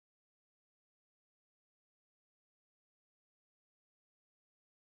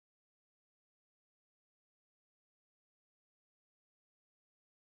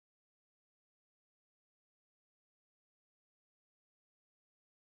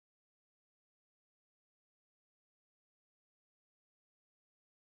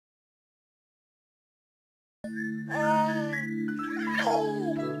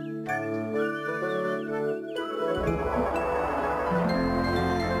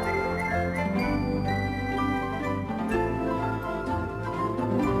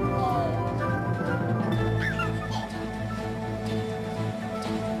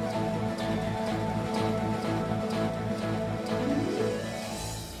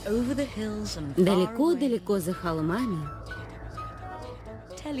Далеко-далеко за холмами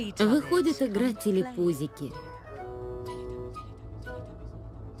выходят играть телепузики.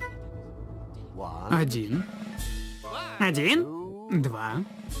 Один. Два.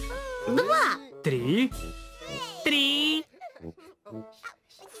 Три.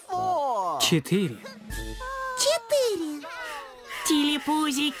 Четыре.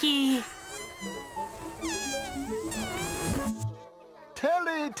 Телепузики.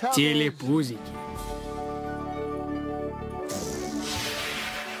 Телепузики.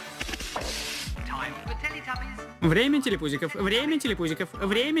 Время телепузиков, время телепузиков,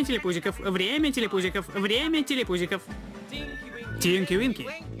 время телепузиков, время телепузиков, время телепузиков. Тинки-Винки,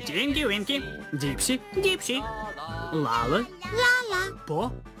 Тинки-Винки, Дипси, Ляля,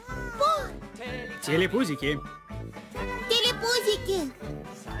 По. Телепузики.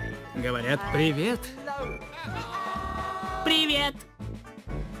 Говорят привет. Привет.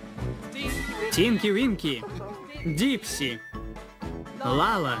 Тинки-Винки, Дипси,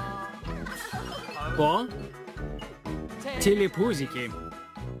 Ляля, По. Телепузики.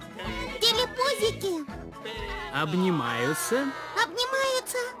 Обнимаются.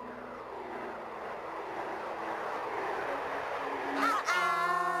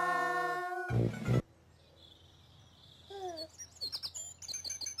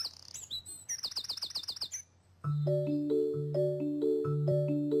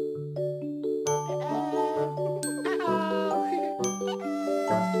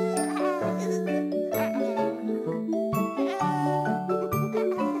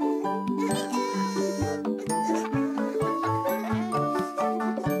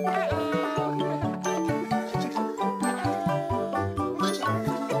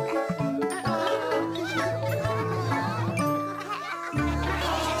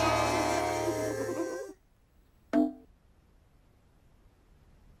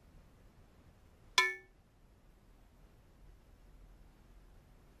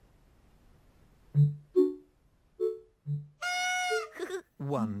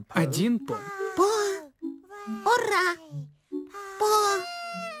 Один по.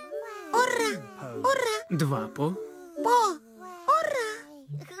 Два по.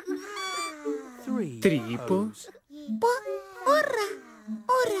 Три по.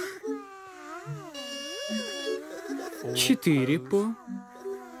 Четыре по.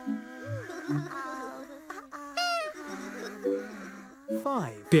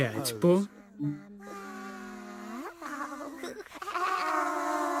 Пять по.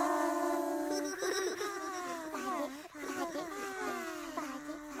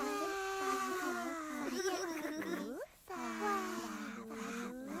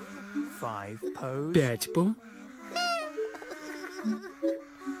 Пять по.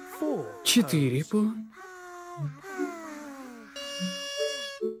 Четыре по.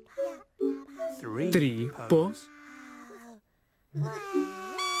 Три по.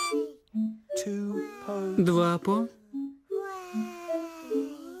 Два по.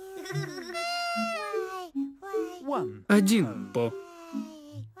 Один по.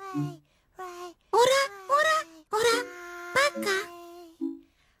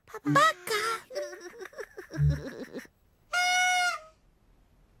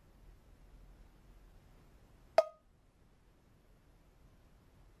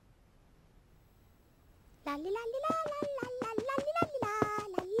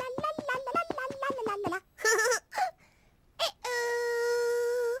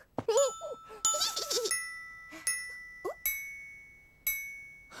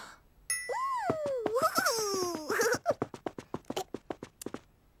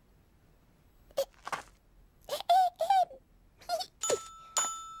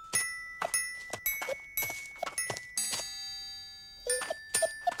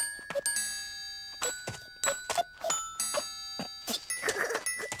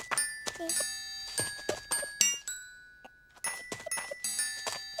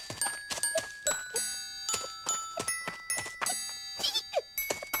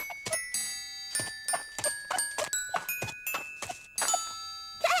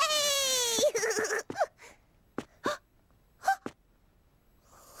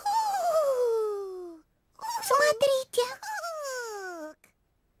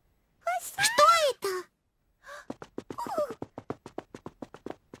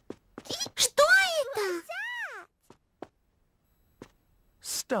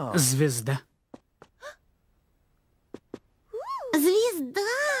 Звезда. Звезда. Звезда.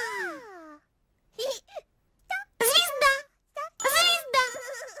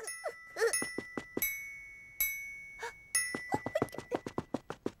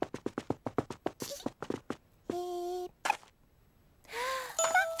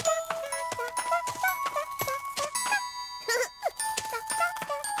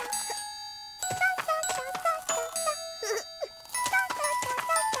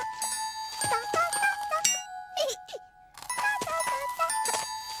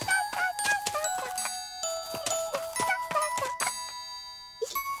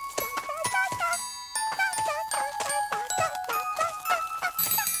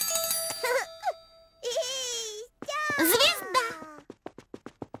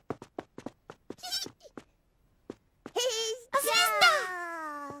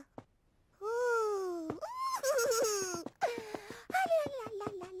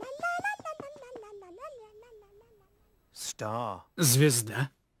 Звезда. Звезда.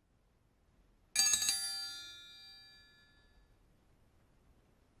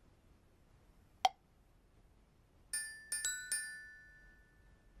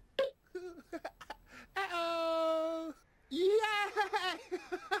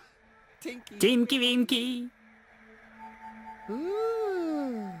 Тинки-Винки.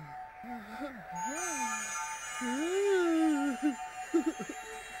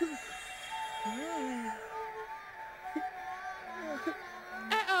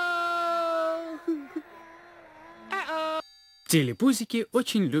 Телепузики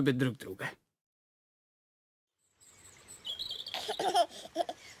очень любят друг друга.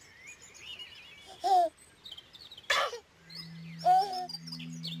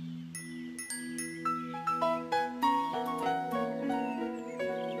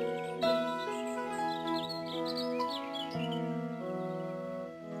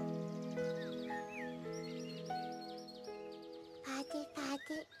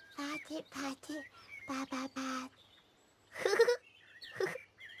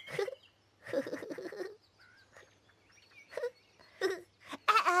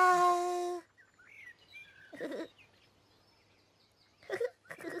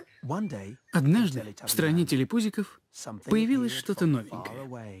 Однажды в стране телепузиков появилось что-то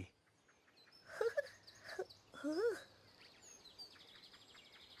новенькое.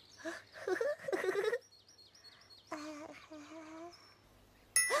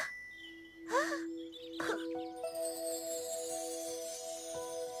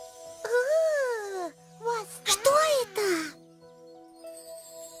 Что это?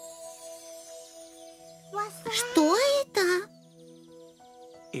 Что это?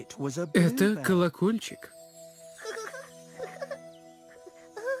 Это колокольчик.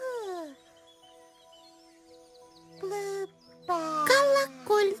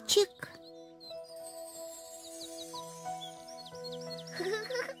 Колокольчик.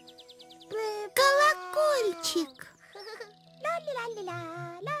 Колокольчик.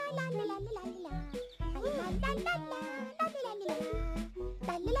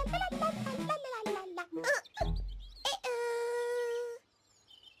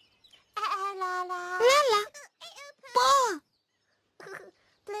 Ляля. По.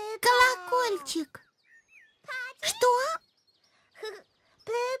 Колокольчик. Что?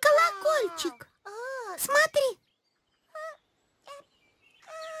 Колокольчик. Смотри.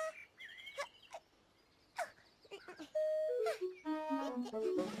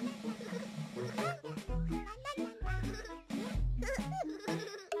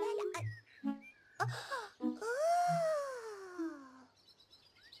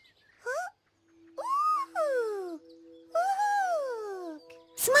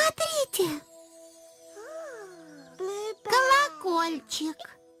 Смотрите. Колокольчик.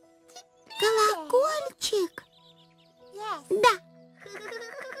 Колокольчик. Да.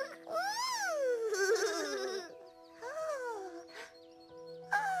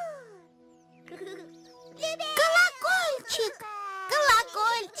 Колокольчик.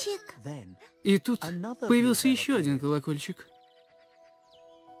 Колокольчик. И тут появился еще один колокольчик.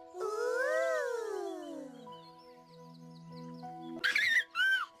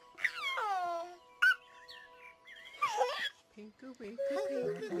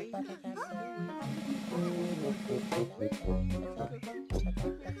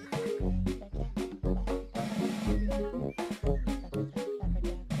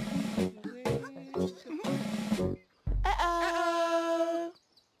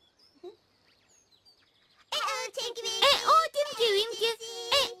 Тинки-Винки.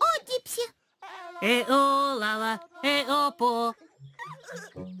 Дипси. О, Лала, о, по.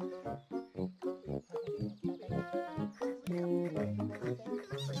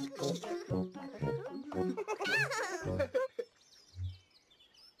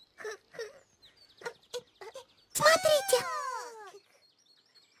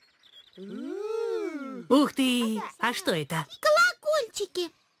 Ух ты! А что это?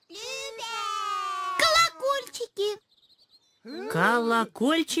 Колокольчики. Колокольчики.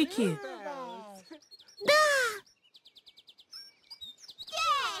 Колокольчики? Да.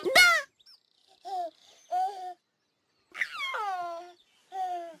 Да.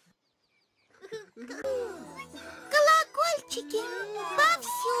 Колокольчики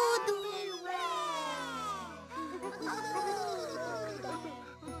повсюду.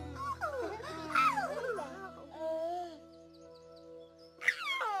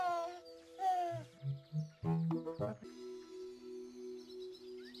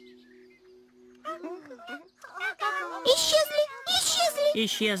 Исчезли, исчезли.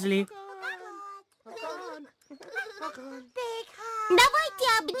 Исчезли. Давайте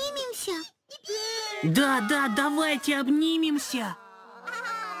обнимемся. Да, давайте обнимемся.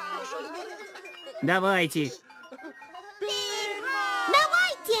 Давайте.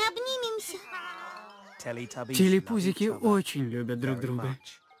 Давайте обнимемся. Телепузики очень любят друг друга.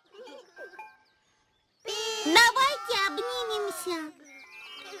 Давайте обнимемся.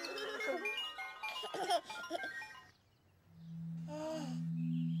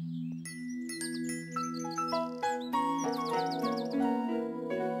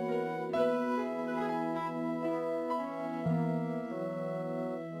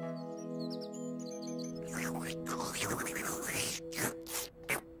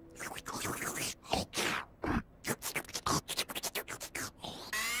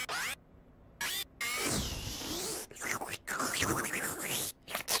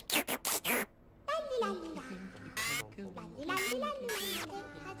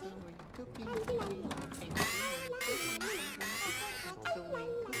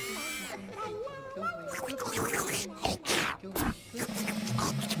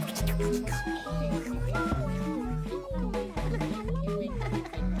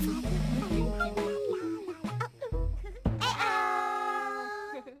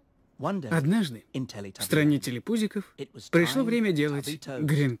 Однажды в стране телепузиков пришло время делать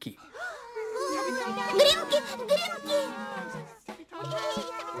гренки. Гренки, гренки.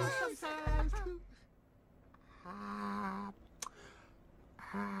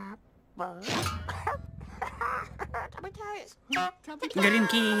 Гренки.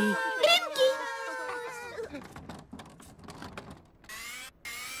 Гренки.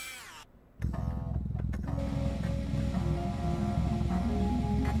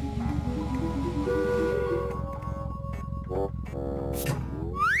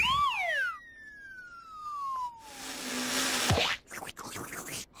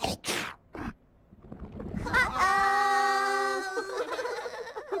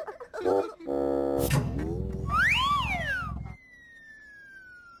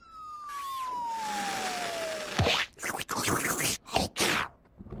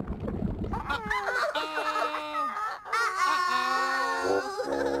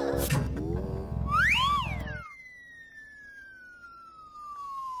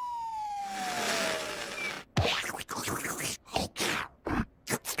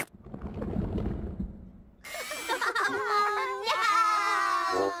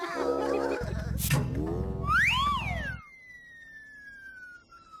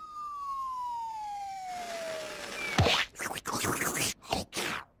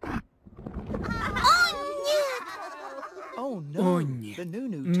 О, нет.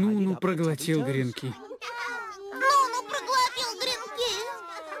 Ну, проглотил гренки. Ну, проглотил гренки.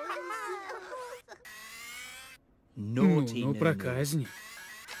 Ну, проказник.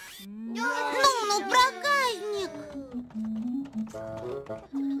 Ну, проказник.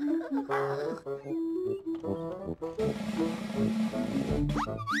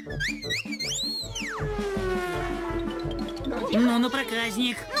 Ну,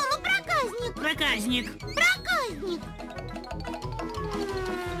 проказник. Ну, проказник. Проказник. Проказник.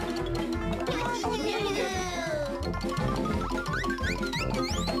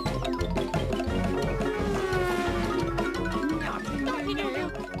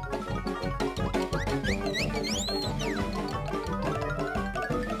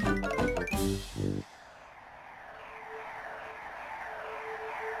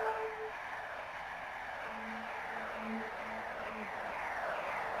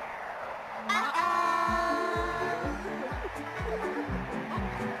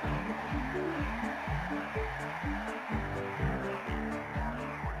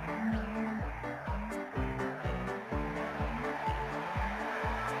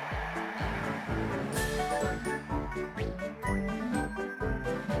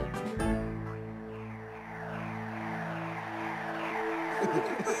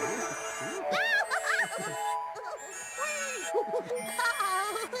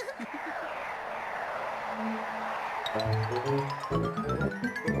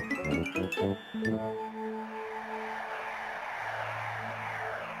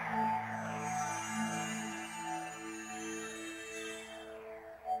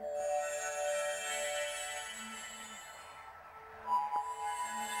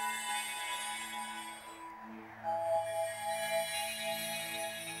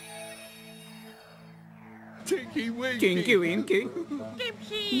 Тинки-Винки.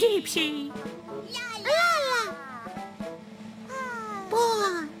 Дипси. Ляля. По.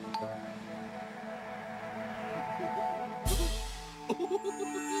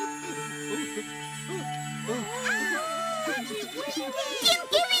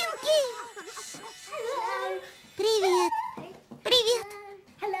 Тинки-Винки. Привет. Привет.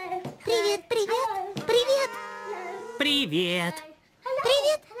 Привет, привет. Привет. Привет.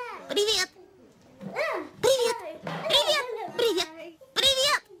 Привет. Привет. Привет. Привет. Привет.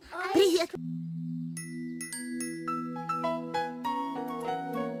 Привет. Привет.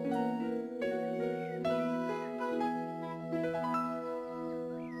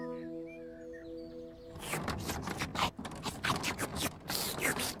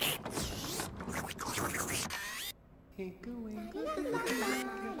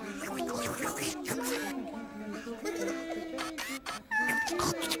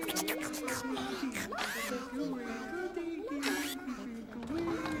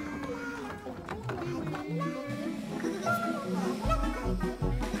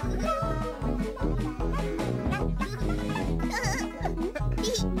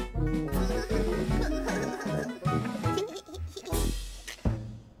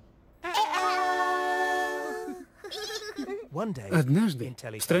 Однажды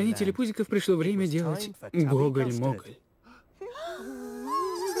в стране телепузиков пришло время делать гоголь-моголь.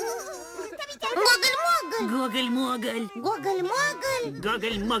 Гоголь-моголь. Гоголь-моголь. Гоголь-моголь.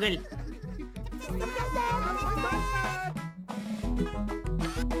 Гоголь-моголь.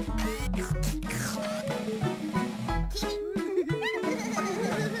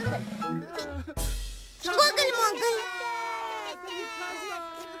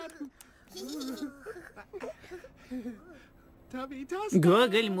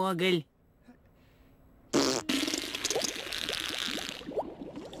 Гоголь-моголь. Гоголь-моголь.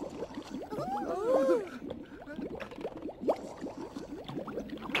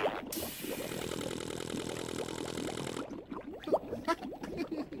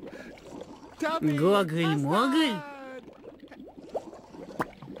 Гоголь-моголь? Гоголь-моголь.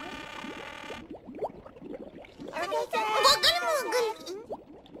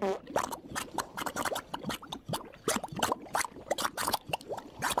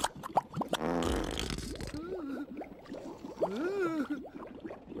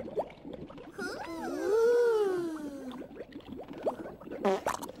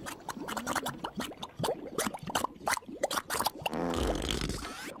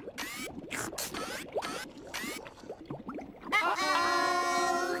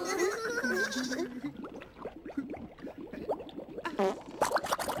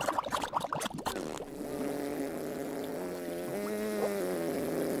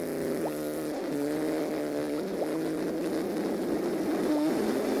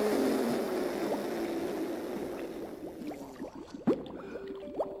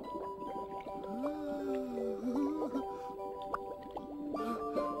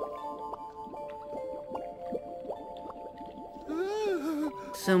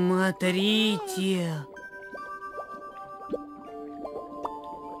 Смотрите.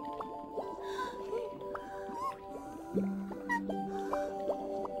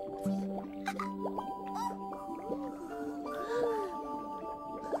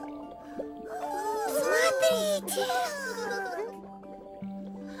 Смотрите.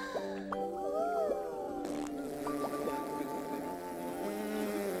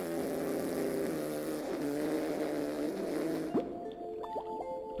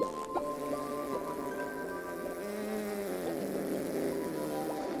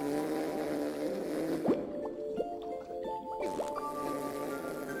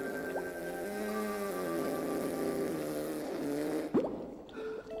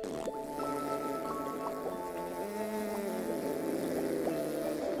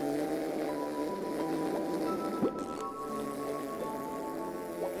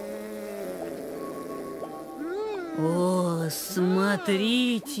 О,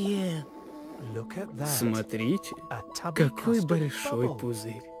 смотрите. Смотрите, какой большой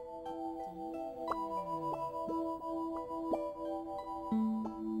пузырь.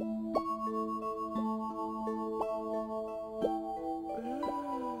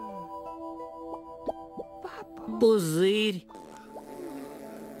 Пузырь.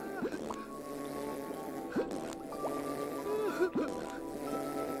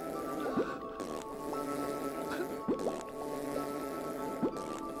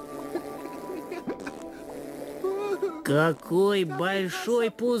 Какой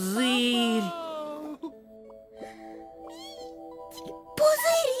большой пузырь!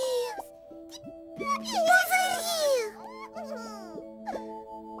 Пузыри!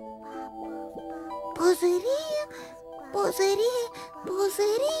 Пузыри! Пузыри! Пузыри!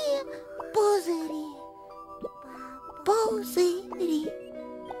 Пузыри! Пузыри! Пузыри!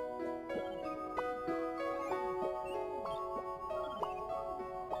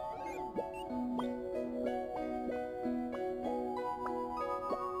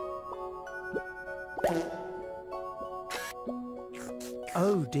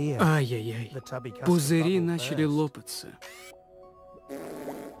 Ай-яй-яй. Пузыри начали лопаться.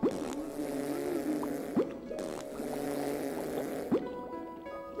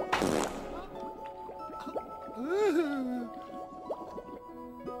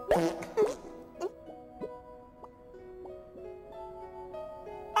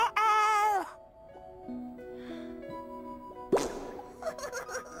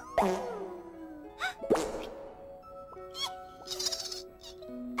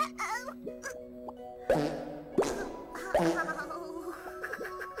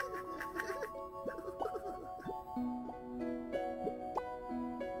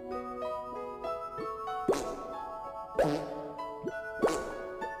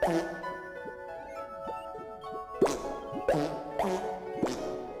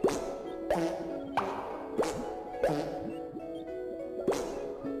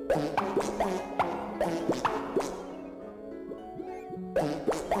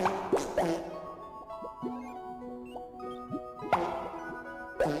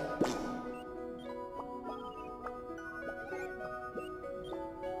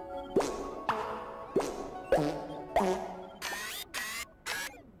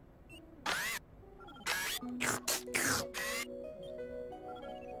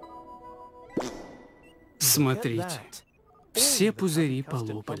 Смотрите, все пузыри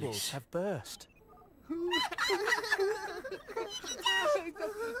полопались.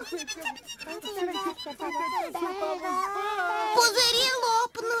 Пузыри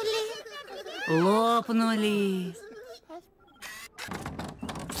лопнули. Лопнули.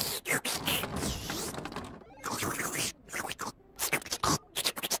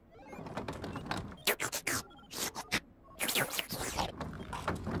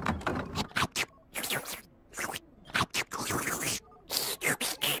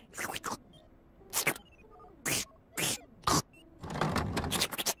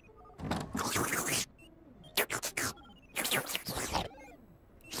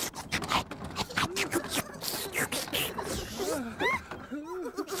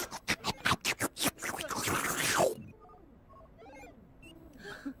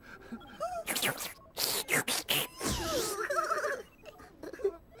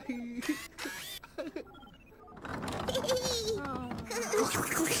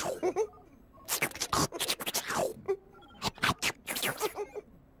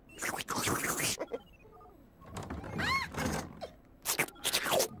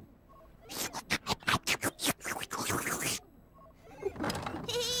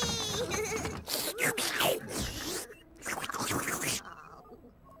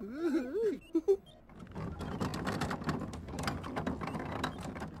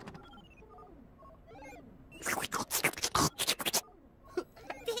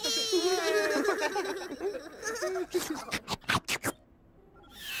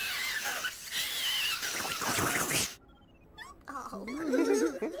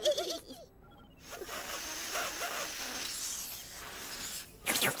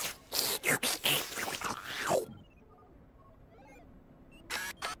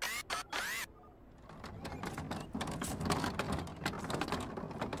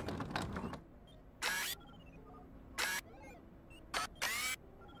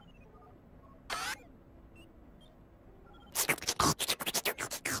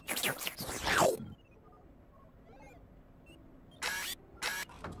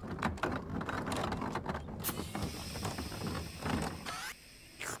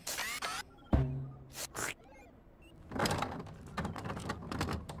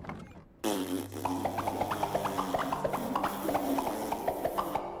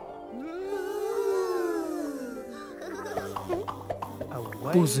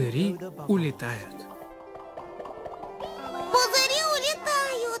 Пузыри улетают. Пузыри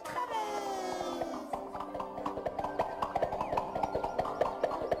улетают.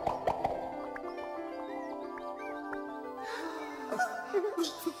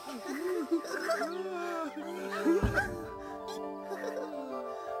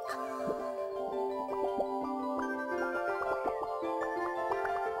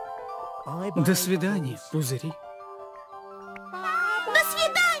 До свидания, пузыри. До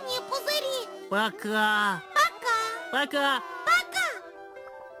свидания, пузыри. Пока. Пока. Пока. Пока.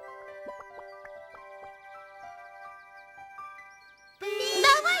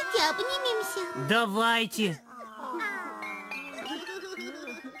 Давайте обнимемся. Давайте.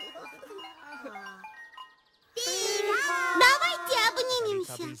 Давайте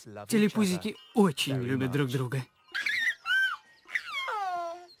обнимемся. Телепузики очень любят друг друга.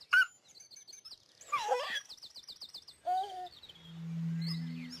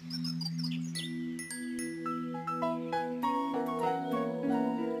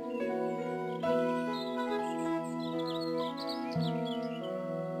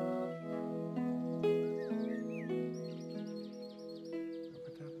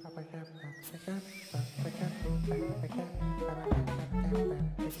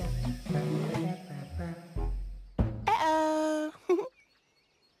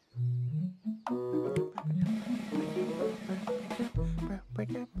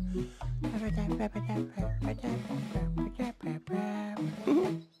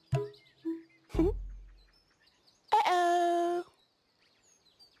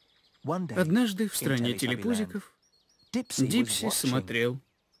 Однажды в стране телепузиков Дипси смотрел.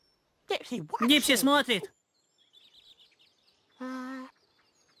 Дипси смотрит.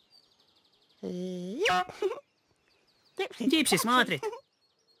 Дипси смотрит.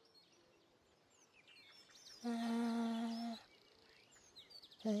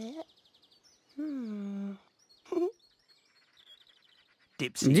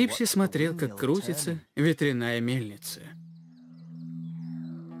 Дипси смотрел, как крутится ветряная мельница.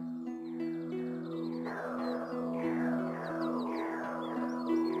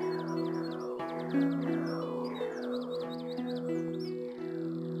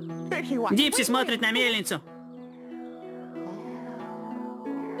 Дипси смотрит на мельницу.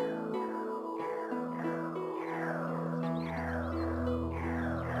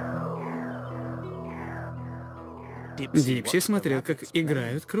 Дипси смотрел, как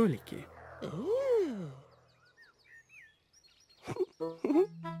играют кролики.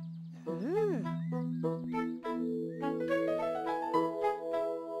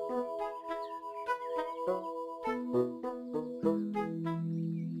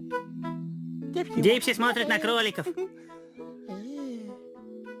 Дипси смотрит на кроликов.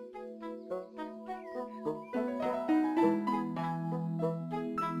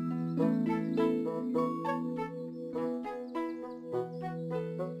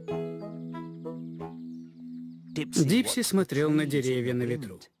 Дипси смотрел на деревья на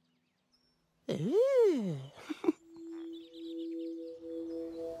ветру.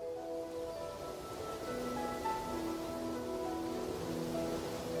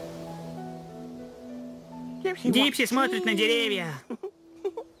 Дипси смотрит на деревья.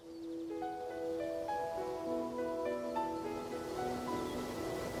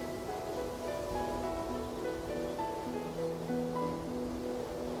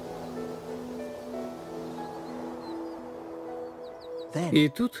 И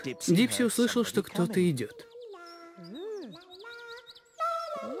тут Дипси услышал, что кто-то идет.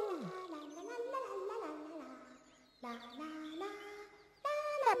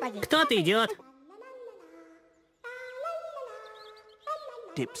 Кто-то идет.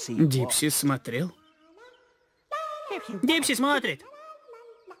 Дипси смотрел. Дипси смотрит.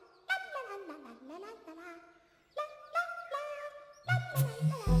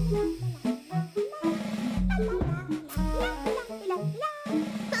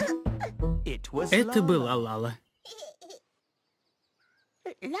 Это была Лала.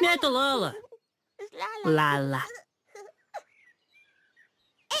 Это Лала. Лала.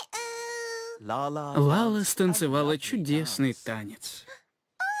 Лала станцевала чудесный танец.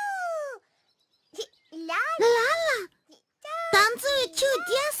 Ляля танцует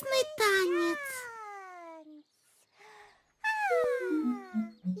чудесный танец.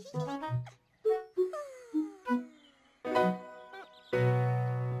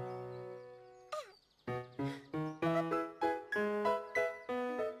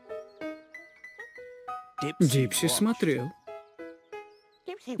 Дипси смотрел.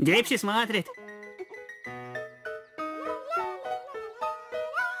 Дипси смотрит.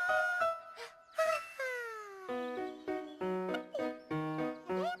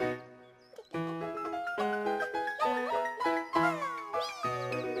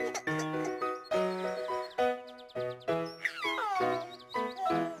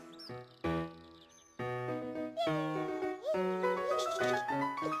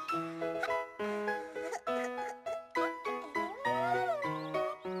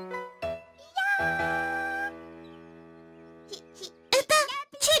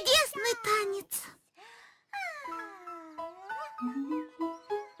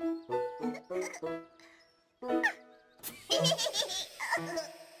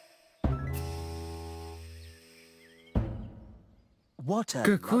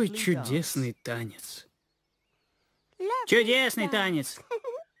 Какой чудесный танец. Чудесный танец.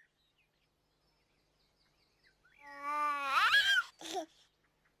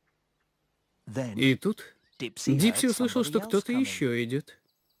 И тут Дипси услышал, что кто-то еще идет.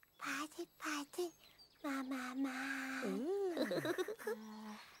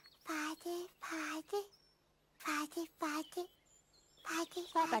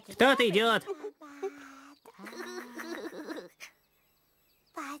 Кто-то идет.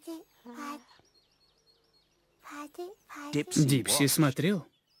 Дипси смотрел.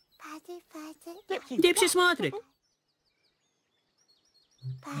 Дипси смотрит.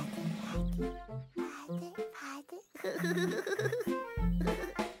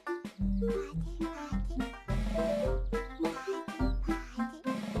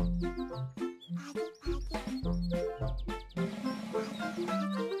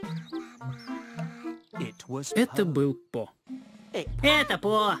 Это был По. Это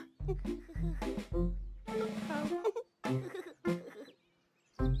По.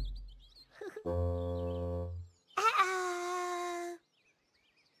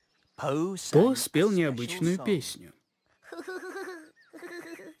 По спел необычную песню.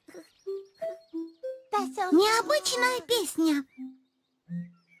 Необычная песня.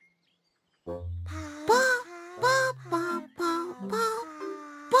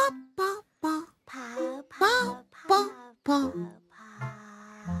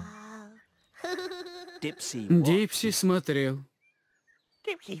 Дипси смотрел.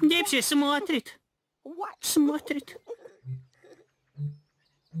 Дипси смотрит. Смотрит.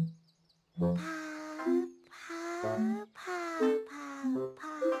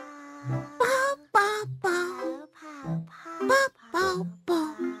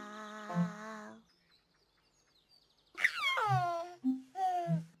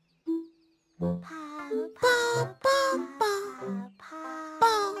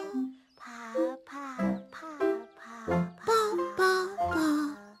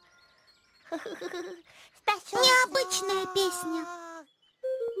 Необычная песня.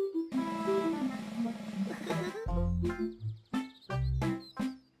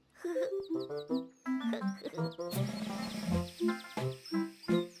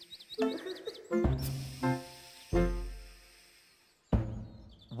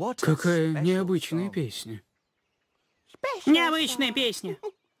 Какая необычная песня. Необычная песня.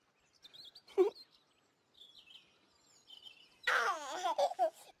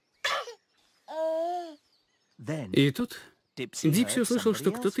 И тут Дипси услышал,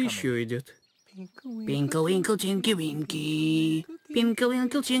 что кто-то еще идет. Пинкл-винкл, тинки-винки.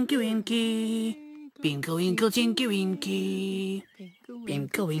 Пинкл-винкл, тинки-винки. Пинкл-винкл, тинки-винки.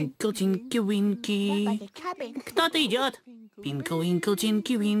 Пинкл-винкл, тинки-винки. Кто-то идет. Пинкл-винкл,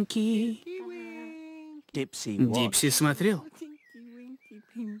 тинки-винки. Дипси смотрел.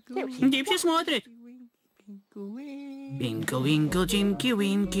 Дипси смотрит. Пинкл-винкл,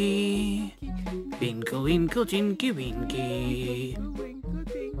 тинки-винки. Пинкл-винкл, тинки-винки.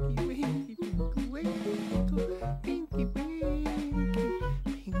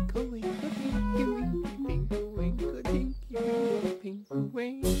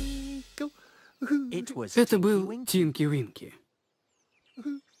 Это был Тинки-Винки.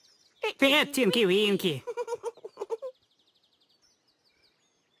 Привет, Тинки-Винки.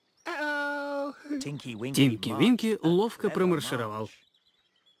 Тинки-Винки ловко промаршировал.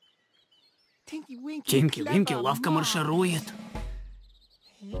 Тинки-Винки ловко марширует.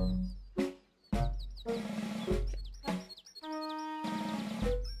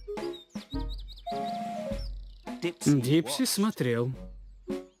 Дипси смотрел.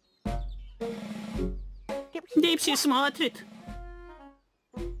 Дипси смотрит.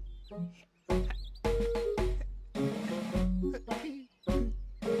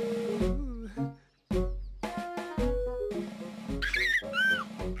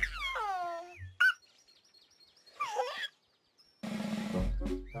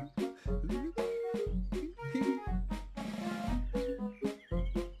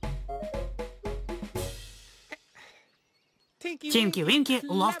 Тинки-Винки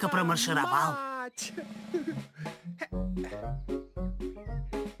ловко промаршировал.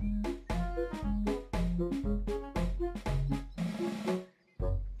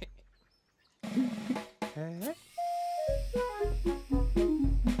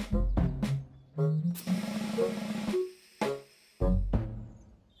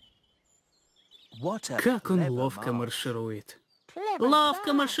 Как он ловко марширует.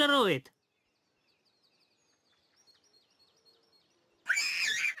 Ловко марширует.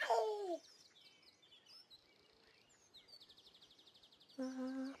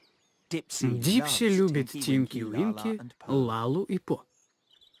 Дипси любит Тинки-Винки, Лалу и По.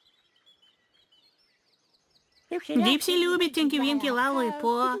 Дипси любит Тинки-Винки, Лалу и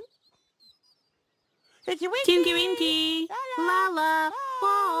По. Тинки-Винки, Лала,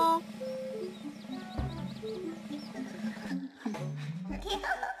 По.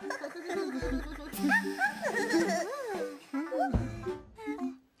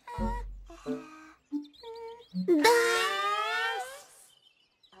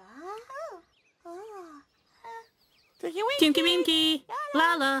 Тинки-Винки,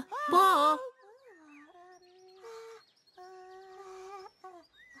 Лала, По.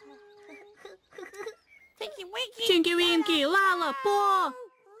 Тинки-Винки, Лала, По.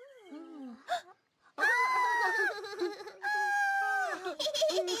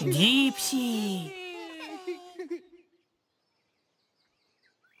 Дипси.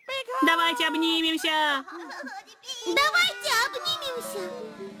 Давайте обнимемся. Давайте обнимемся.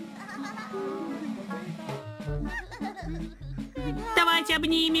 Давайте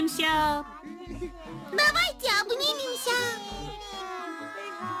обнимемся. Давайте обнимемся.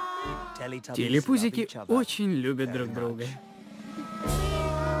 Телепузики очень любят друг друга.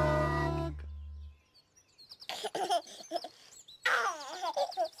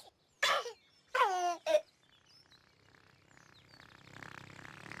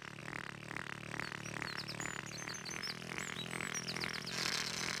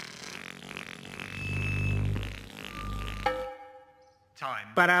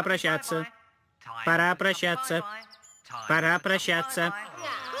 Пора прощаться. Пора прощаться. Пора прощаться.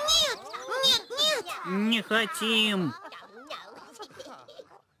 Нет, нет, нет. Не хотим.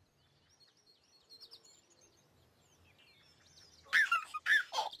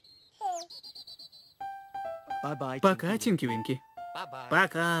 Пока, Тинки-Винки.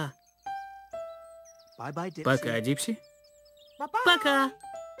 Пока. Пока, Дипси. Пока.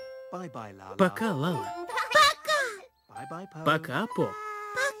 Пока, Лала. Пока, По.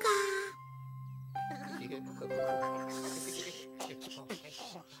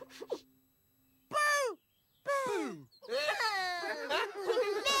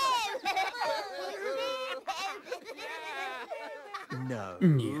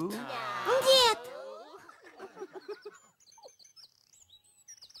 Нет. Нет.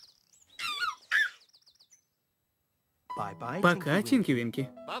 Пока, Тинки-Винки.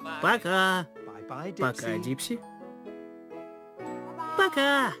 Пока. Пока, Дипси.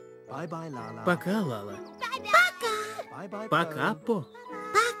 Пока. Пока, Лала. Пока, По.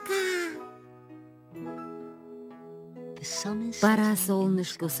 Пора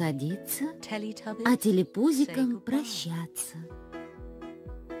солнышку садиться, а телепузикам прощаться.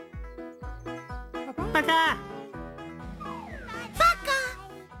 Пока.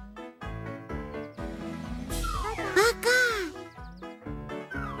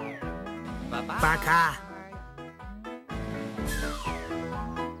 Пока.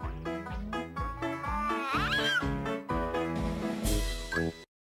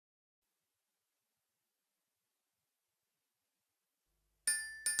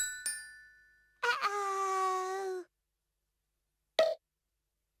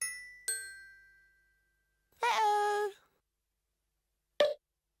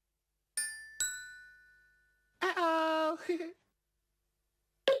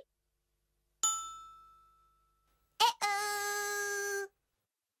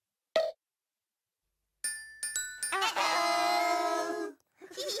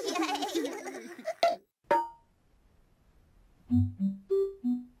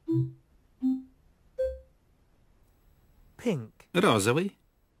 Розовый.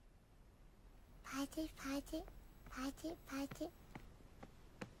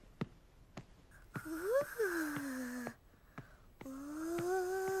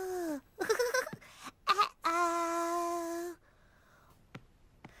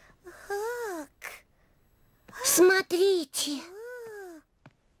 Смотрите.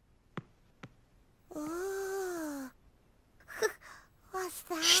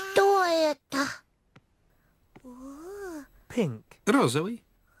 Что это? Розовый.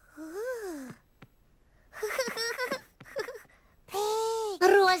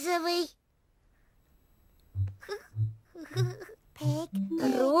 Розовый.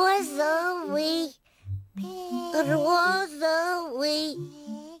 Розовый. Розовый.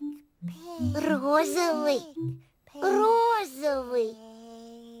 Розовый. Розовый.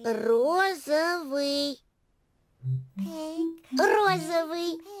 Розовый.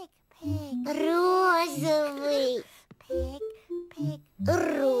 Розовый. Розовый.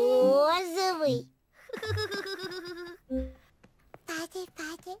 Розовый.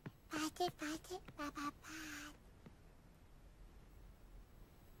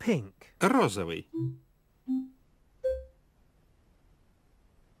 Pink. Розовый.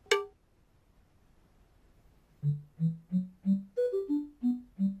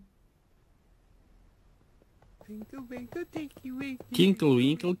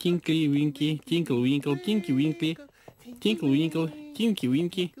 Тинкл-винкл, тинкли-винки, тинкл-винкл, тинки-винкли, тинкл-винкл,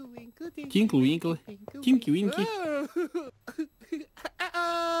 тинки-винки, тинкл-винкл, тинки-винки.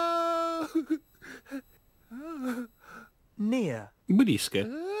 Близко.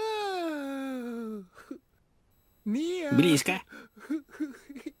 Близко.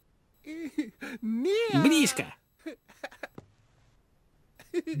 Близко.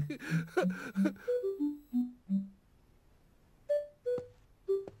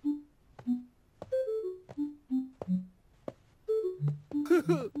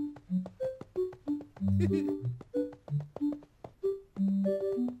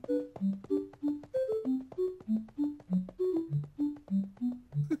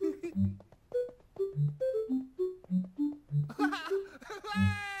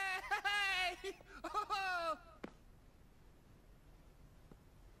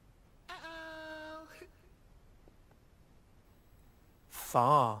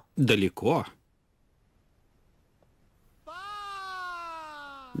 Далеко.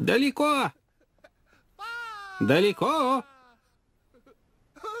 Далеко. Далеко.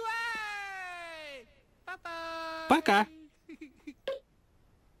 Пока.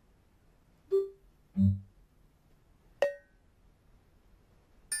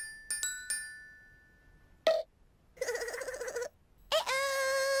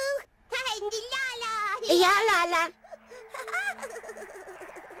 Я Ляля.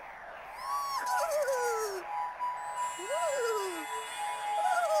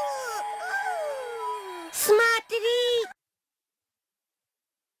 Смотри!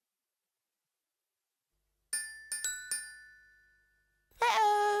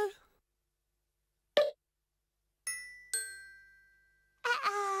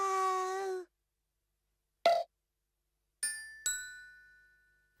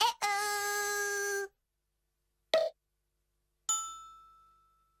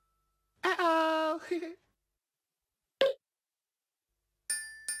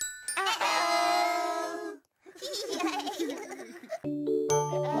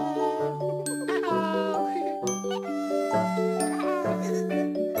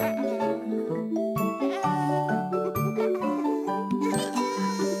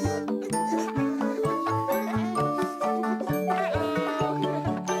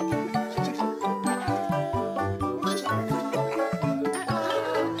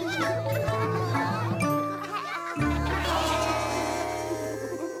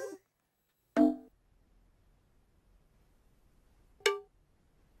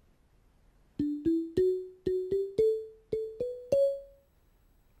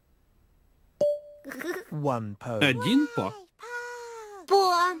 Один по.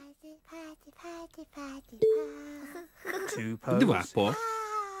 По. Два по.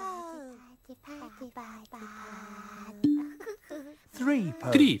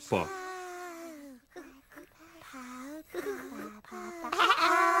 Три по.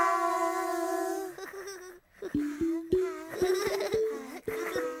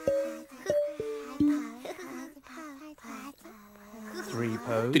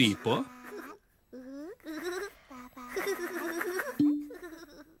 Три по.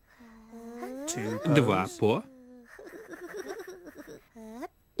 Два по.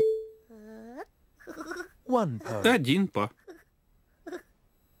 Один по.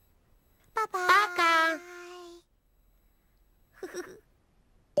 Пока.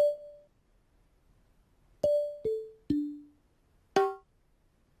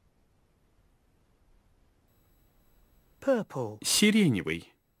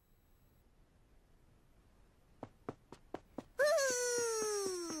 Сиреневый.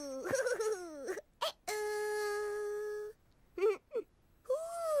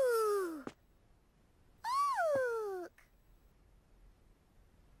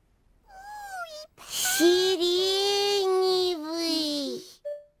 Сиреневый.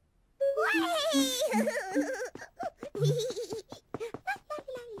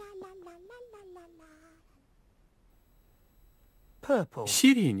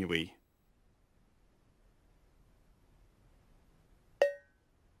 Сиреневый.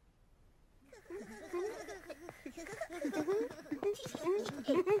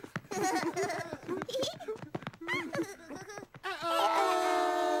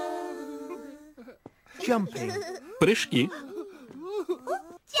 Прыжки.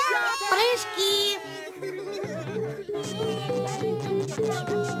 Прыжки.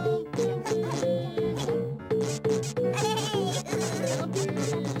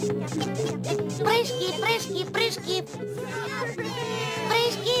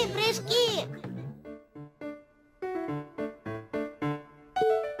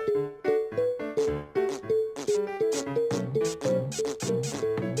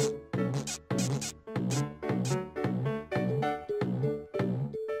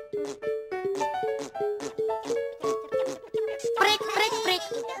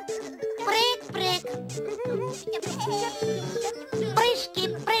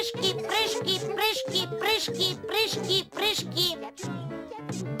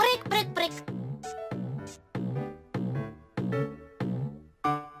 Прыг, прыг, прыг.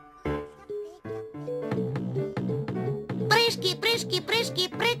 Прыжки, прыжки, прыжки,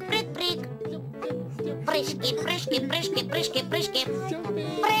 прыг, прыг, прыг. Прыжки, прыжки, прыжки, прыжки, прыжки.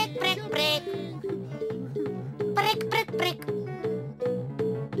 Прыг, прыг, прыг. Прыг, прыг, прыг.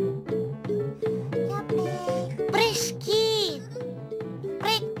 Прыжки.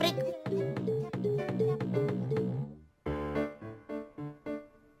 Прыг, прыг.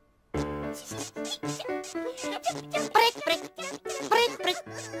 Прыг, прыг. Прыг, прыг.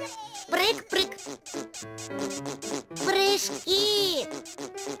 Прыг, прыг. Прыжки.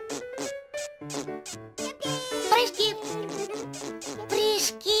 Прыжки.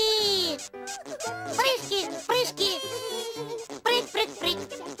 Прыжки. Прыжки, прыжки. Прыг, прыг, прыг.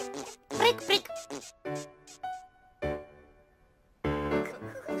 Прыг, прыг.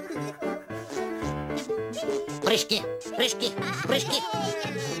 Прыжки, прыжки, прыжки.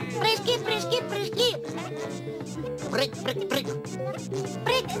 Прыжки, прыжки, прыжки. Прыг, прыг, прыг.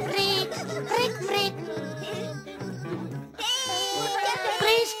 Прыг, прыг. Прыг, прыг.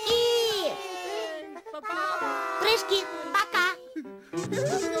 Прыжки. Прыжки. Пока.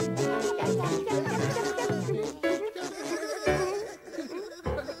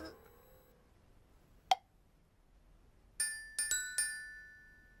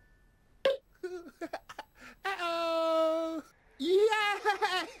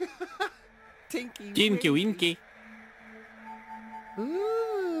 Тинки-Винки.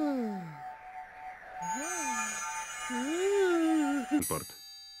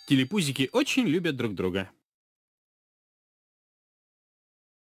 Телепузики очень любят друг друга.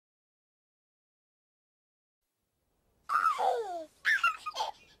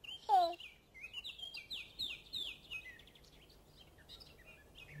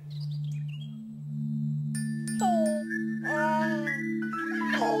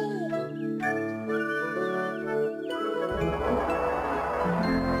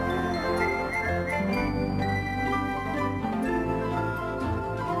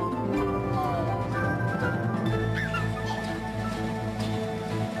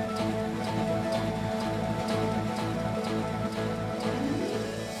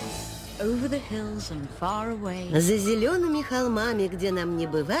 За зелеными холмами, где нам не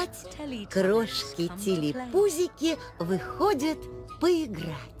бывать, крошки-телепузики выходят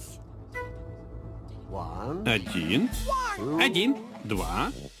поиграть. Один. Один.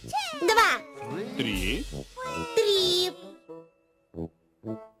 Два. Два. Три. Три.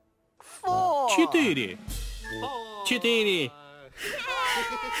 Четыре. Четыре.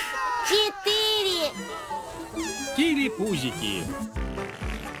 Четыре. Телепузики.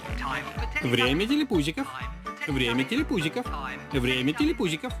 Время телепузиков. Время телепузиков. Время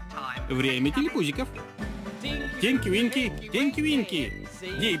телепузиков. Время телепузиков. Тинки-Винки, Тинки-Винки.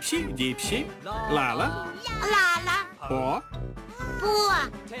 Дипси, Дипси. Ляля. Ляля. По.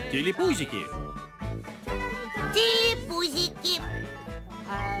 Телепузики. Телепузики.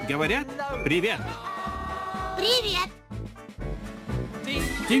 Говорят привет. Привет.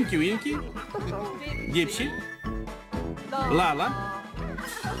 Тинки-Винки. Дипси. Ляля.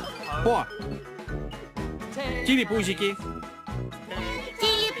 По. Телепузики.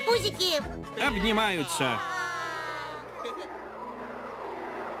 Телепузики. Обнимаются.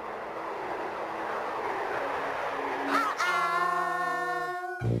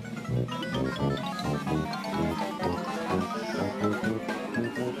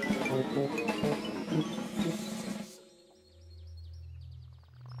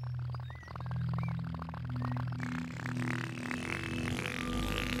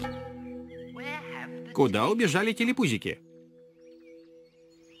 Куда убежали телепузики?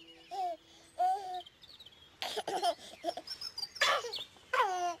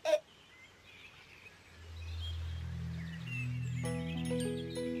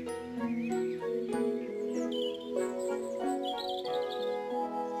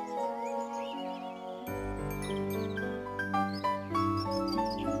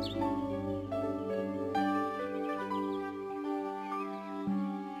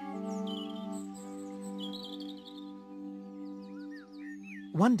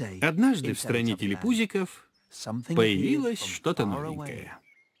 Однажды в стране телепузиков появилось что-то новенькое.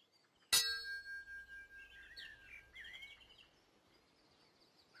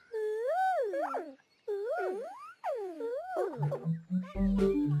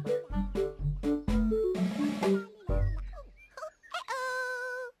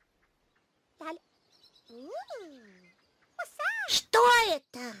 Что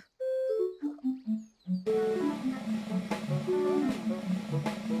это?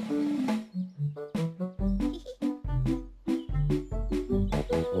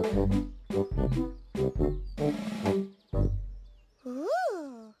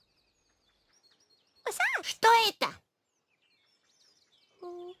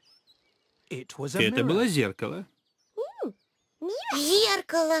 Это было зеркало.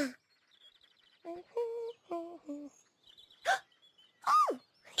 Зеркало.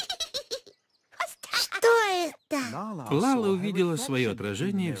 Что это? Лала увидела свое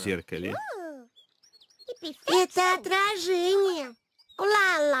отражение в зеркале. Это отражение.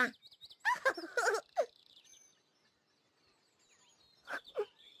 Лала.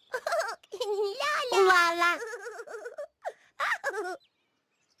 Лала.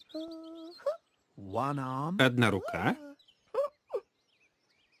 Одна рука,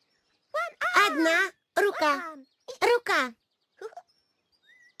 Одна рука. Рука.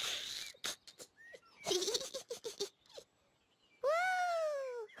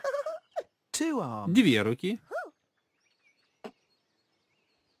 две руки,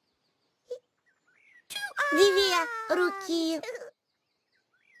 Две руки.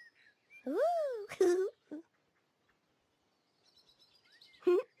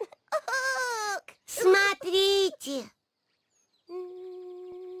 Смотрите.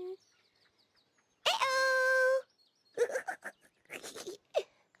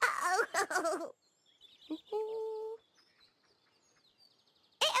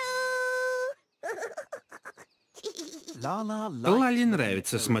 Лале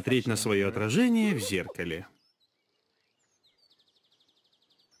нравится смотреть на свое отражение в зеркале.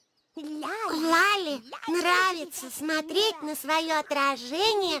 Лале нравится смотреть на свое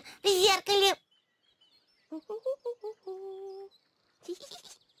отражение в зеркале.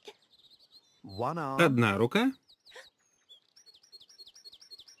 Одна рука,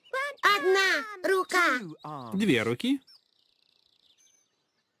 Одна рука. две руки,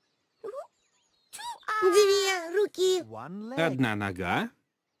 Две руки. одна нога,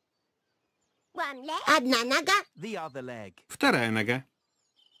 Одна нога. вторая нога,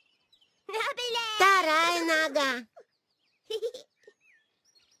 Вторая нога.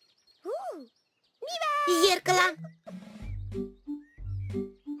 Зеркало.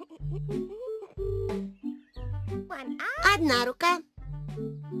 Одна рука.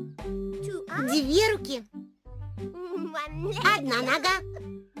 Две руки. Одна нога.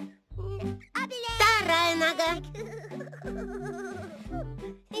 Вторая нога.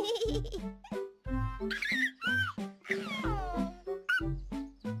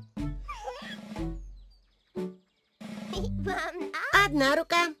 Одна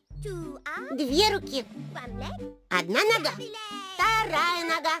рука. Две руки. Одна нога. Вторая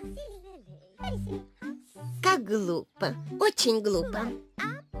нога. Как глупо. Очень глупо.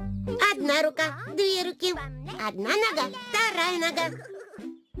 Одна рука. Две руки. Одна нога. Вторая нога.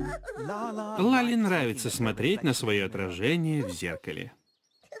 Лале нравится смотреть на свое отражение в зеркале.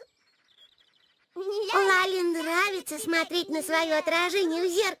 Лале нравится смотреть на свое отражение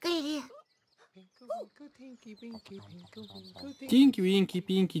в зеркале. Тинки-Винки,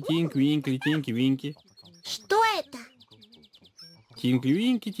 Пинки, Тинки-Винки, Тинки-Винки. Что это?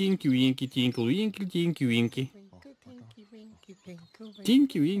 Тинки-Винки, Тинки-Винки, Тинки-Винки, Тинки-Винки.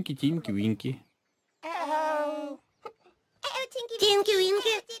 Тинки-Винки, Тинки-Винки.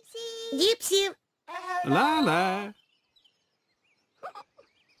 Тинки-Винки. Дипси. Ла-ла.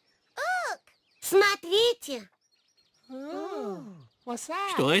 Смотрите.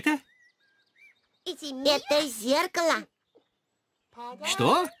 Что это? Это зеркало.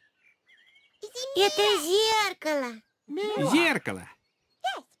 Что? Это зеркало. Зеркало.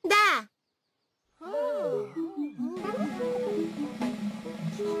 Да.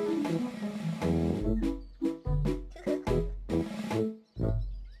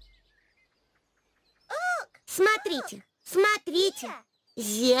 Смотрите, смотрите.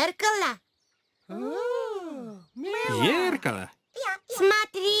 Зеркало. Зеркало.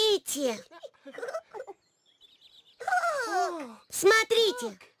 Смотрите.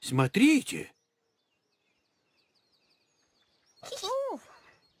 Смотрите. Смотрите.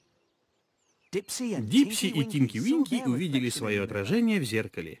 Дипси и Тинки-Винки увидели свое отражение в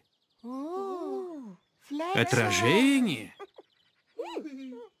зеркале. Отражение?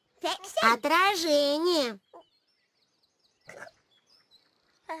 Отражение.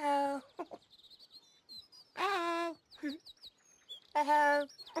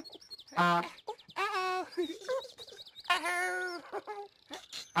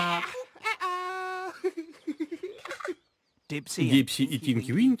 Дипси и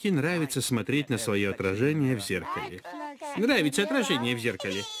Тинки-Винки нравится смотреть на свое отражение в зеркале. Нравится отражение в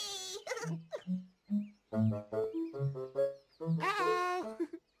зеркале.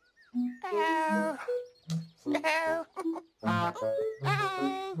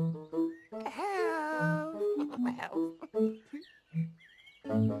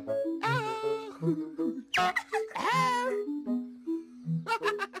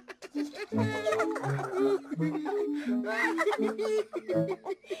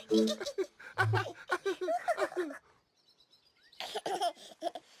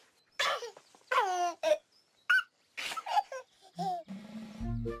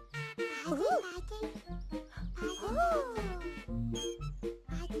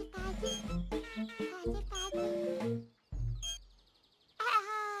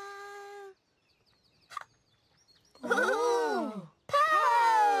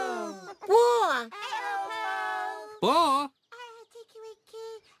 По!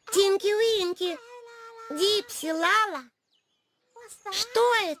 Тинки-Винки, Дипси, Ляля.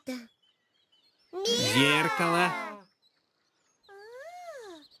 Что это? Зеркало.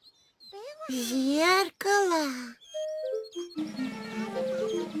 Зеркало.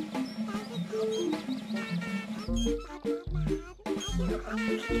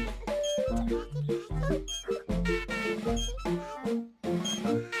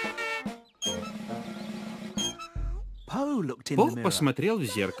 По посмотрел в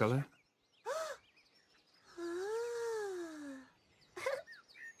зеркало.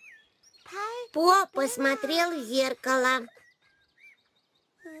 По посмотрел в зеркало.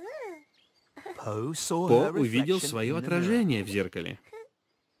 По увидел свое отражение в зеркале.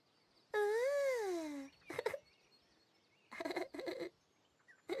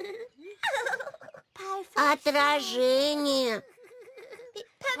 Отражение.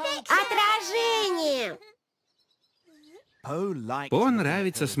 Отражение. По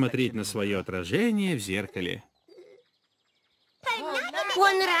нравится смотреть на свое отражение в зеркале. По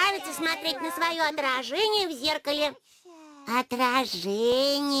нравится смотреть на свое отражение в зеркале.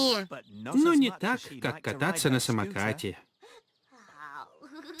 Отражение. Но не так, как кататься на самокате.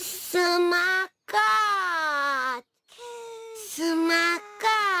 Самокат. Самокат.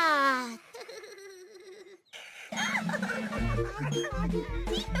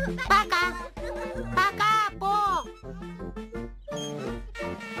 Пока. Пока, По.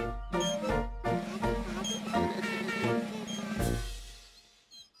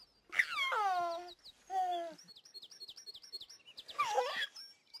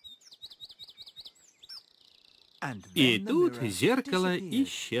 И тут зеркало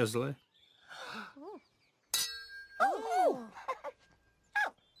исчезло.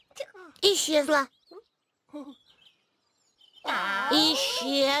 Исчезла.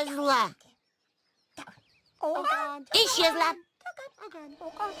 Исчезла. Исчезла.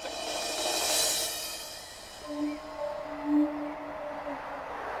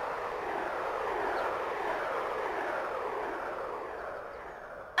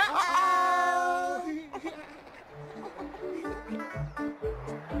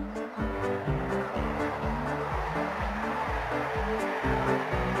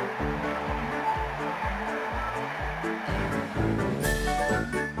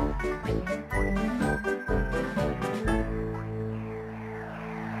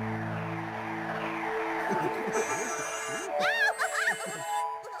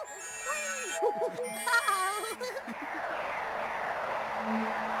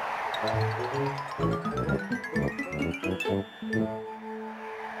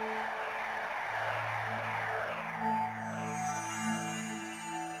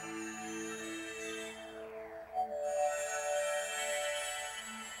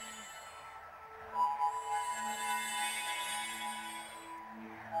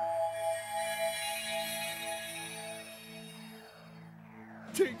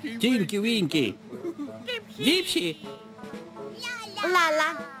 Тинки-Винки. Дипси.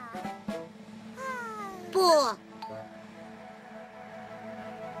 Ляля. По.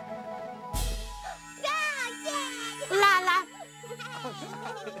 Ляля.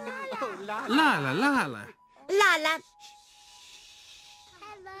 Ла-ла-ла-ла. Ляля.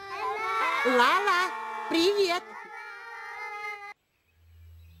 Ляля, привет.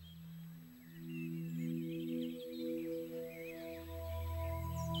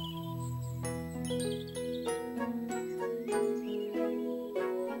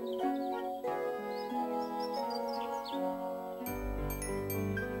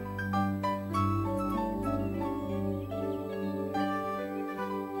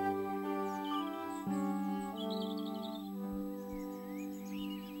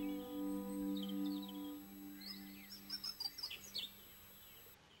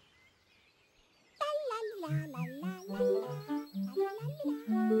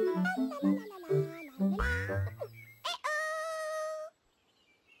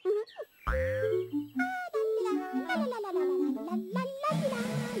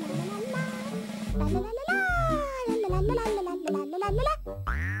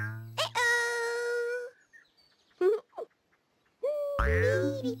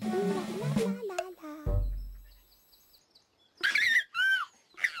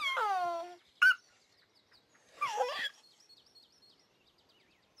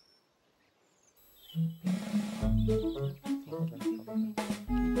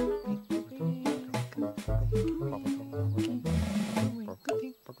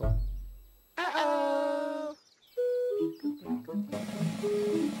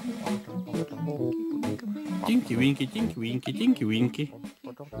 Тинки-Винки, Тинки-Винки, Тинки-Винки.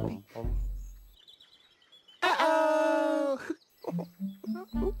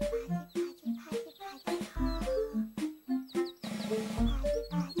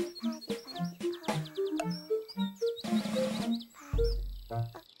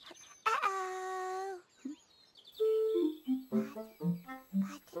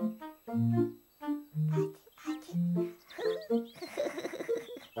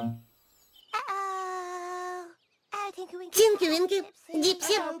 Тинки-Винки,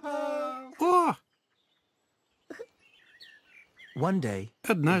 Дипси. О!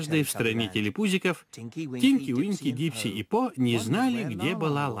 Однажды в стране телепузиков Тинки-Винки, Дипси и По не знали, где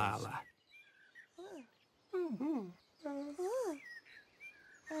была Лала.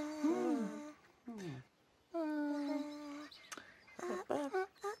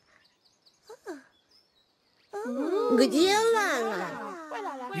 Где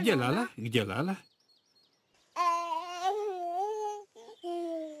Лала? Где Лала? Где Лала?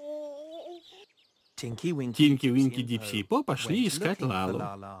 Тинки-Винки, Дипси и По пошли искать Лалу.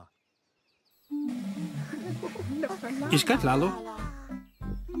 Искать Лалу.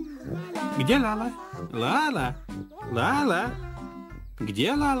 Где Лала? Лала! Лала!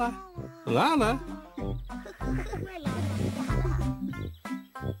 Где Лала? Лала!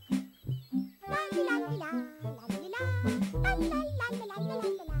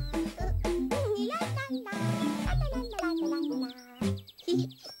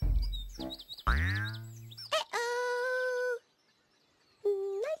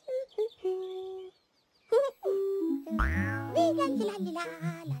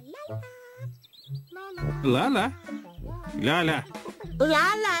 Лала! Ляля!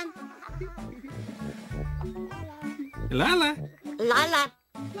 Лала. Лала! Лала.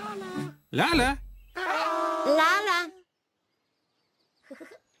 Ляля! Лала.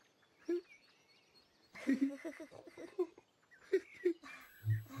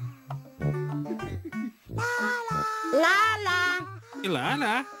 Лала.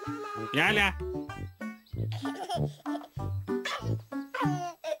 Ляля! Ляля!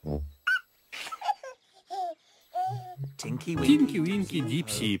 Тинки-Винки,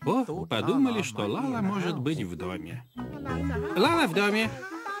 Дипси и По подумали, что Лала может быть в доме. Лала в доме!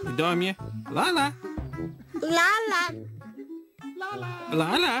 В доме! Лала! Лала.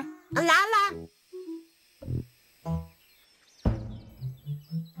 Лала! Лала.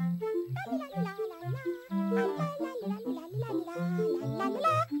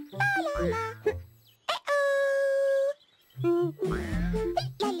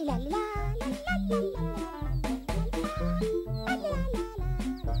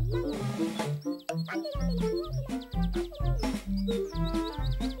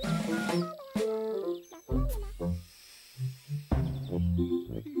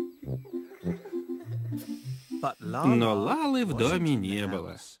 Но Лалы в доме не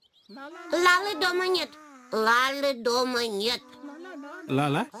было. Лалы дома нет. Лалы дома нет.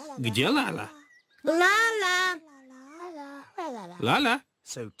 Лала? Где Лала? Лала. Лала?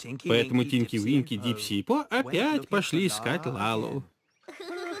 Поэтому Тинки-Винки, Дипси и По опять пошли искать Лалу.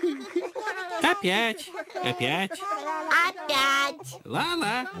 Опять! Опять! Опять.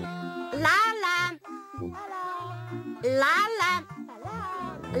 Лала! Лала. Лала.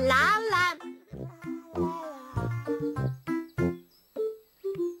 Лала. Лала.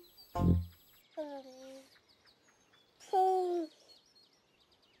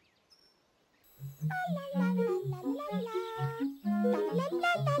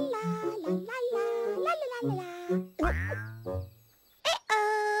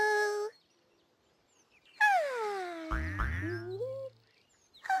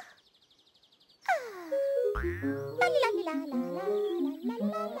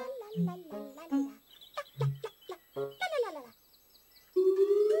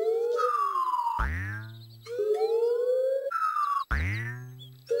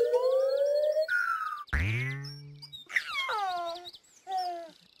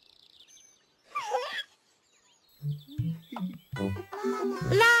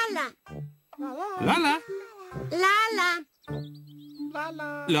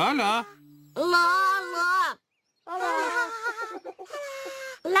 Лала! Лала. Лала! Лала.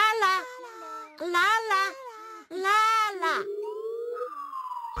 Лала. Лала. Лала.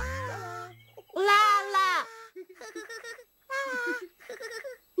 Лала.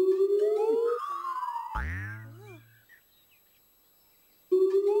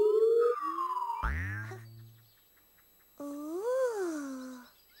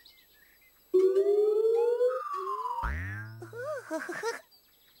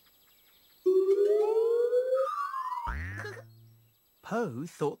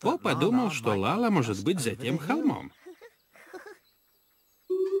 По подумал, что Лала может быть за тем холмом.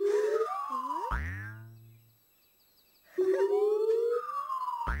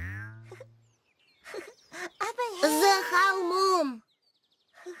 За холмом.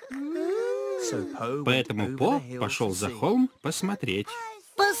 Поэтому По пошел за холм посмотреть.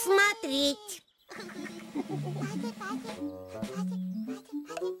 Посмотреть.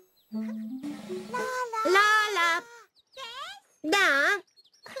 Ляля. Да.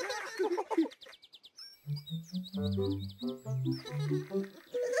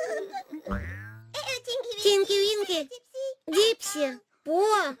 Тинки-Винки. Дипси. По.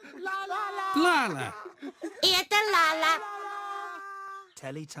 Лала! Это Ляля.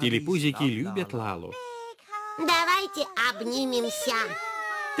 Телепузики любят Лалу. Давайте обнимемся.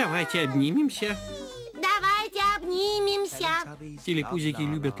 Давайте обнимемся. Давайте обнимемся. Телепузики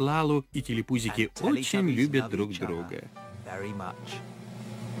любят Лалу, и телепузики очень любят друг друга.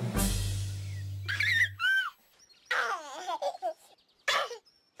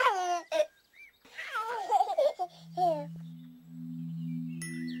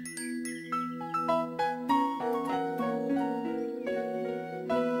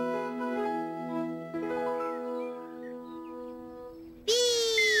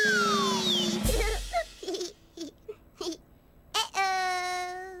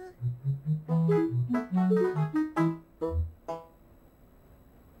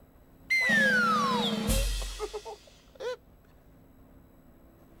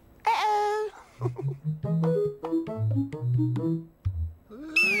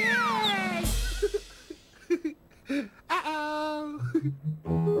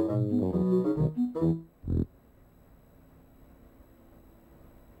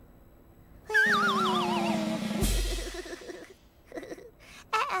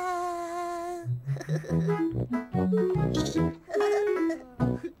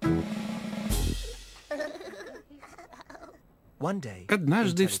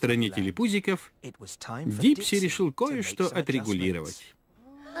 Однажды в стране телепузиков Дипси решил кое-что отрегулировать.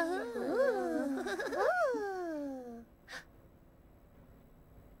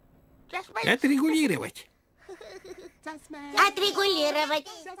 Отрегулировать. Отрегулировать.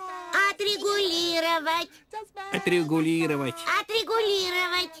 Отрегулировать. Отрегулировать.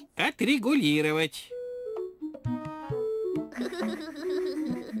 Отрегулировать. Отрегулировать.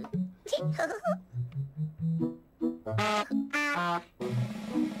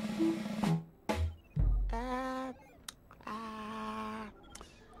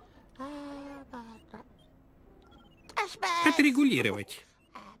 Отрегулировать.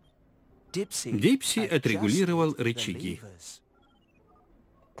 Дипси отрегулировал рычаги.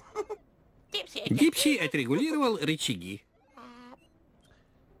 Дипси отрегулировал рычаги.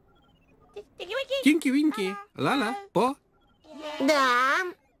 Тинки-Винки, Ляля, По. Да.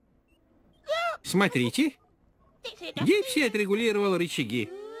 Смотрите. Дипси отрегулировал рычаги.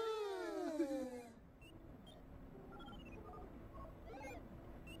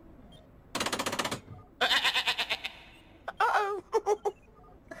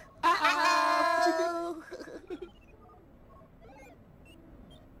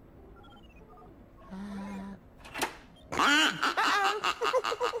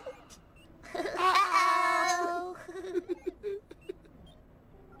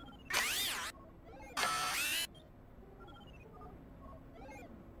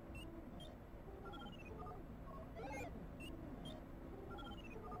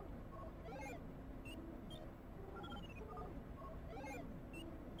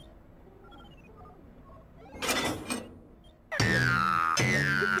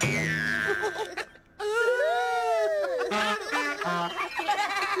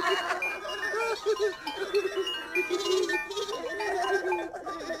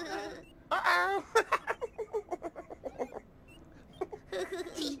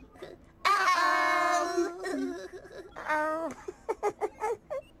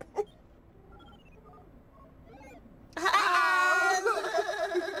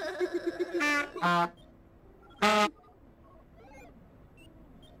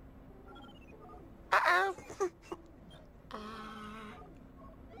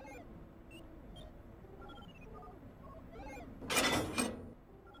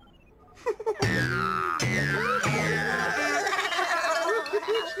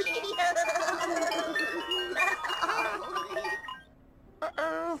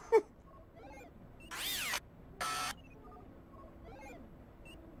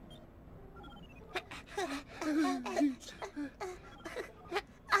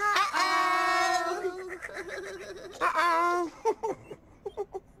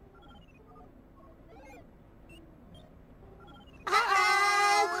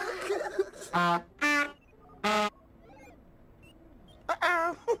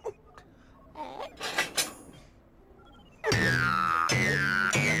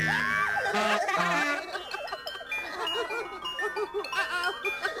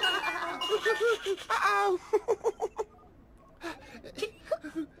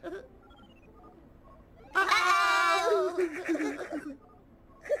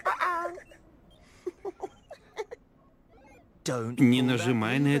 Не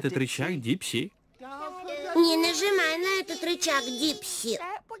нажимай на этот рычаг, Дипси. Не нажимай на этот рычаг, Дипси.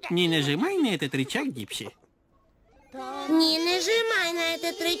 Не нажимай на этот рычаг, Дипси. Не нажимай на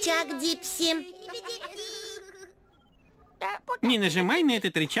этот рычаг, Дипси. Не нажимай на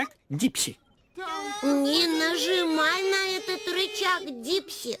этот рычаг, Дипси. Не нажимай на этот рычаг,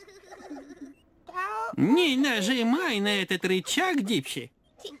 Дипси. Не нажимай на этот рычаг, Дипси.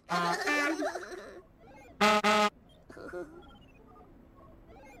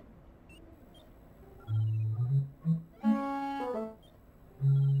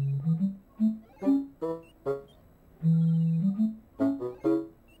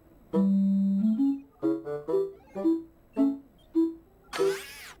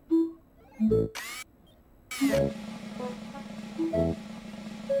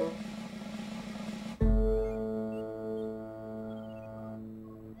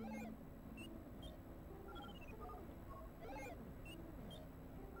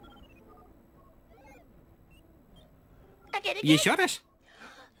 Еще раз?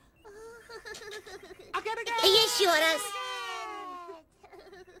 Еще раз.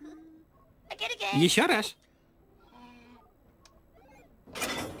 Еще раз?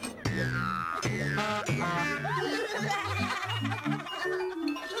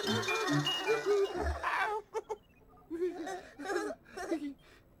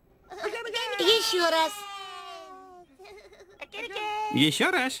 Еще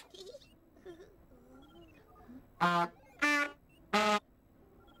раз.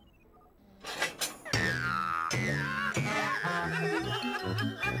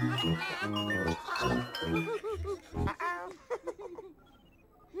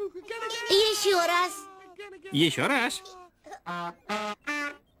 Еще раз? Еще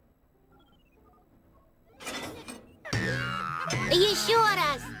раз. Еще раз? Еще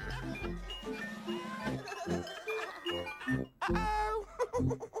раз.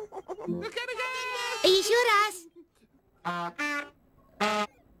 Еще раз.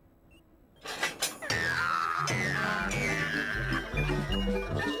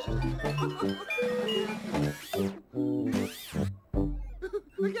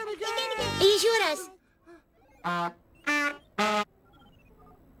 Еще раз.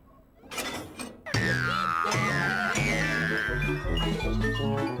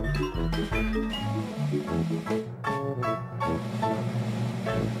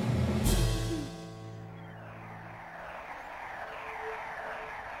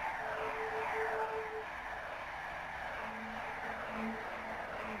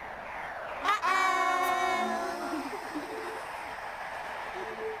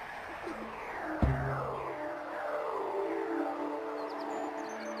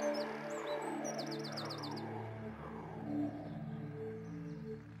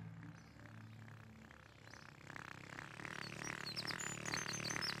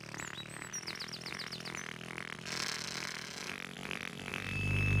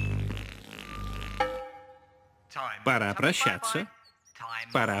 Пора прощаться.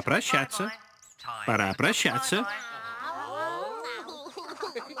 Пора прощаться. Пора прощаться.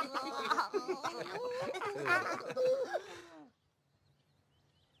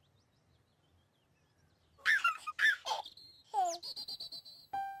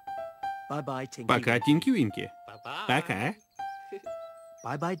 Пока, Тинки-Винки. Пока.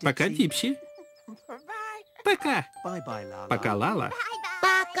 Пока, Дипси. Пока. Пока, Лала.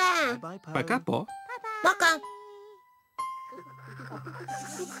 Пока. Пока, По. Пока.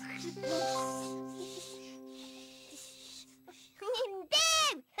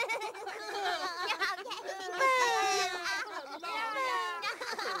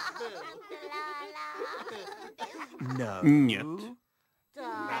 Нет.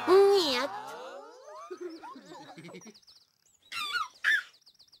 Нет.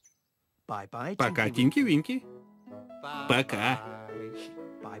 Пока, Тинки-Винки. Пока.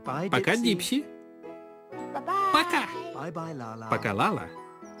 Пока, Дипси. Пока. Пока, Лала.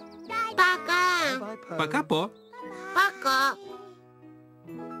 Пока. Пока, По. Пока.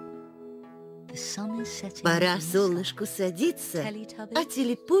 Пора солнышку садиться, а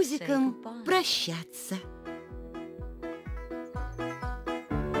телепузикам прощаться.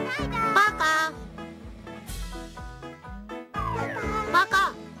 Пока.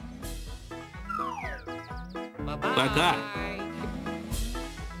 Пока. Пока.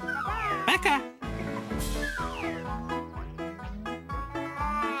 Пока.